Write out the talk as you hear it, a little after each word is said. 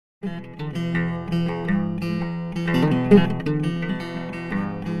This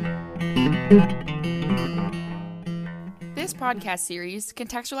podcast series,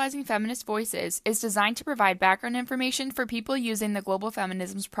 Contextualizing Feminist Voices, is designed to provide background information for people using the Global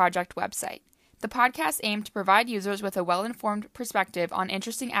Feminisms Project website. The podcast aimed to provide users with a well-informed perspective on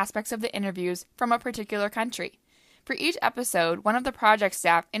interesting aspects of the interviews from a particular country. For each episode, one of the project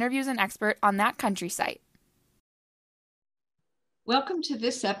staff interviews an expert on that country site. Welcome to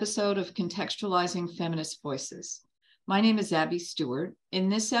this episode of Contextualizing Feminist Voices. My name is Abby Stewart. In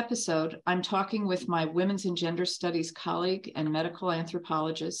this episode, I'm talking with my Women's and Gender Studies colleague and medical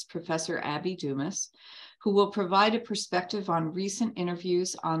anthropologist, Professor Abby Dumes, who will provide a perspective on recent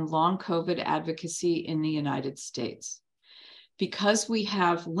interviews on long COVID advocacy in the United States. Because we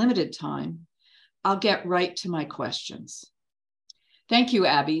have limited time, I'll get right to my questions. Thank you,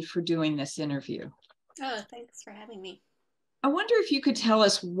 Abby, for doing this interview. Oh, thanks for having me. I wonder if you could tell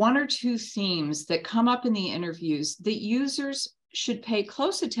us one or two themes that come up in the interviews that users should pay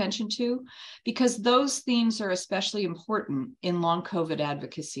close attention to, because those themes are especially important in long COVID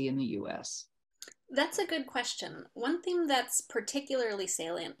advocacy in the US. That's a good question. One theme that's particularly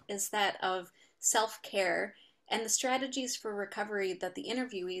salient is that of self-care and the strategies for recovery that the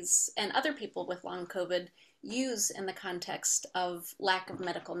interviewees and other people with long COVID use in the context of lack of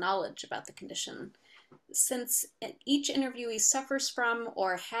medical knowledge about the condition. Since each interviewee suffers from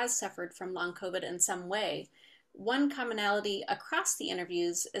or has suffered from long COVID in some way, one commonality across the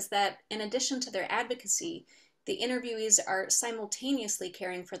interviews is that in addition to their advocacy, the interviewees are simultaneously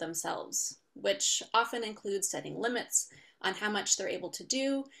caring for themselves, which often includes setting limits on how much they're able to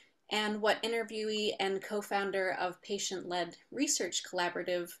do, and what interviewee and co-founder of patient-led research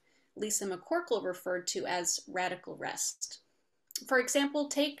collaborative Lisa McCorkle referred to as radical rest. For example,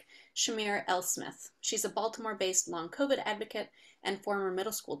 take Shamir L. Smith. She's a Baltimore-based long COVID advocate and former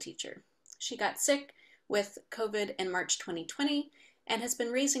middle school teacher. She got sick with COVID in March 2020 and has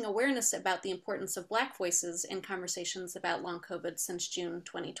been raising awareness about the importance of Black voices in conversations about long COVID since June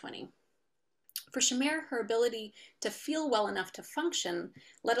 2020. For Shamir, her ability to feel well enough to function,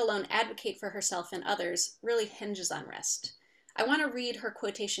 let alone advocate for herself and others, really hinges on rest. I want to read her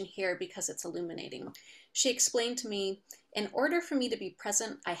quotation here because it's illuminating. She explained to me, "In order for me to be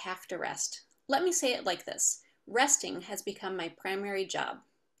present, I have to rest. Let me say it like this. Resting has become my primary job.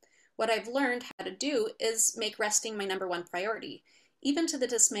 What I've learned how to do is make resting my number one priority, even to the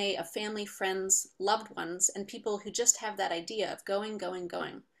dismay of family, friends, loved ones, and people who just have that idea of going, going,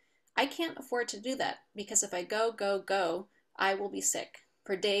 going. I can't afford to do that because if I go, go, go, I will be sick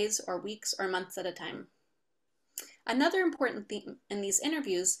for days or weeks or months at a time." Another important theme in these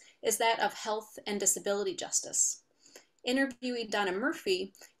interviews is that of health and disability justice. Interviewee Donna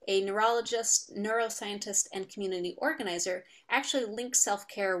Murphy, a neurologist, neuroscientist, and community organizer, actually links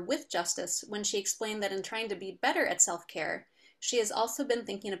self-care with justice when she explained that in trying to be better at self-care, she has also been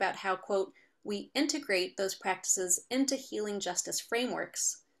thinking about how, quote, "we integrate those practices into healing justice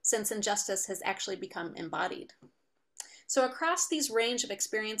frameworks, since injustice has actually become embodied." So across these range of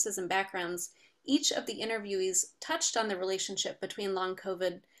experiences and backgrounds, each of the interviewees touched on the relationship between long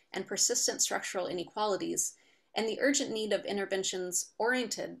COVID and persistent structural inequalities and the urgent need of interventions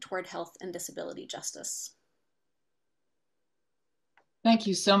oriented toward health and disability justice. Thank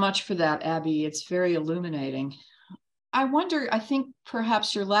you so much for that, Abby. It's very illuminating. I think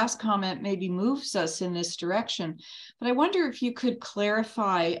perhaps your last comment maybe moves us in this direction, but I wonder if you could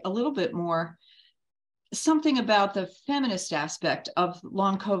clarify a little bit more something about the feminist aspect of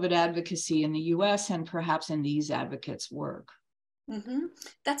long COVID advocacy in the US and perhaps in these advocates' work.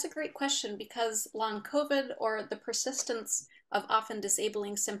 That's a great question because long COVID, or the persistence of often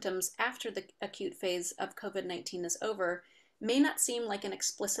disabling symptoms after the acute phase of COVID-19 is over, may not seem like an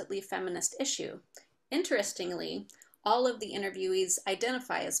explicitly feminist issue. Interestingly, all of the interviewees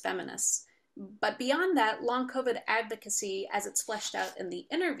identify as feminists. But beyond that, long COVID advocacy, as it's fleshed out in the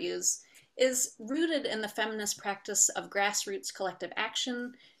interviews, is rooted in the feminist practice of grassroots collective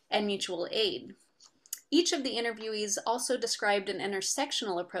action and mutual aid. Each of the interviewees also described an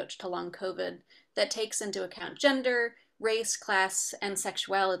intersectional approach to long COVID that takes into account gender, race, class, and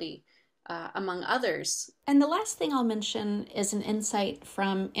sexuality, among others. And the last thing I'll mention is an insight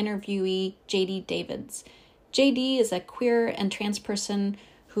from interviewee JD Davids. JD is a queer and trans person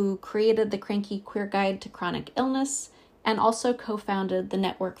who created the Cranky Queer Guide to Chronic Illness and also co-founded the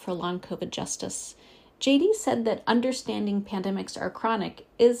Network for Long COVID Justice. JD said that understanding pandemics are chronic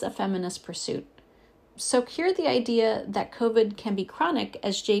is a feminist pursuit. So here the idea that COVID can be chronic,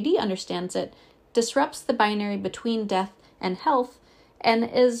 as JD understands it, disrupts the binary between death and health and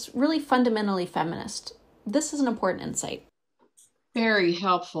is really fundamentally feminist. This is an important insight. Very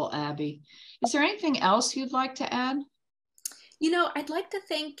helpful, Abby. Is there anything else you'd like to add? I'd like to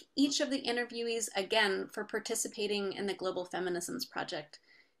thank each of the interviewees again for participating in the Global Feminisms Project.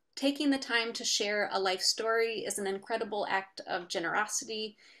 Taking the time to share a life story is an incredible act of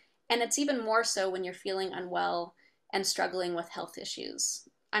generosity, and it's even more so when you're feeling unwell and struggling with health issues.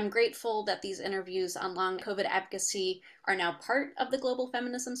 I'm grateful that these interviews on long COVID advocacy are now part of the Global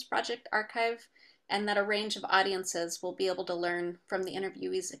Feminisms Project archive, and that a range of audiences will be able to learn from the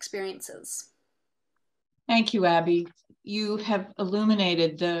interviewees' experiences. Thank you, Abby. You have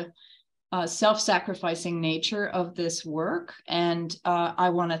illuminated the self-sacrificing nature of this work, and I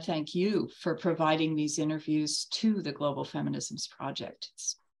want to thank you for providing these interviews to the Global Feminisms Project.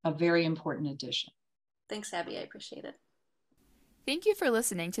 It's a very important addition. Thanks, Abby. I appreciate it. Thank you for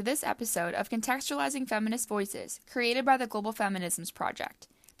listening to this episode of Contextualizing Feminist Voices, created by the Global Feminisms Project.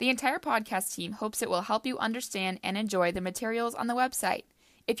 The entire podcast team hopes it will help you understand and enjoy the materials on the website.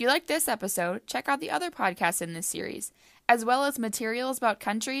 If you like this episode, check out the other podcasts in this series, as well as materials about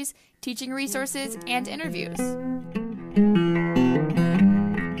countries, teaching resources, and interviews.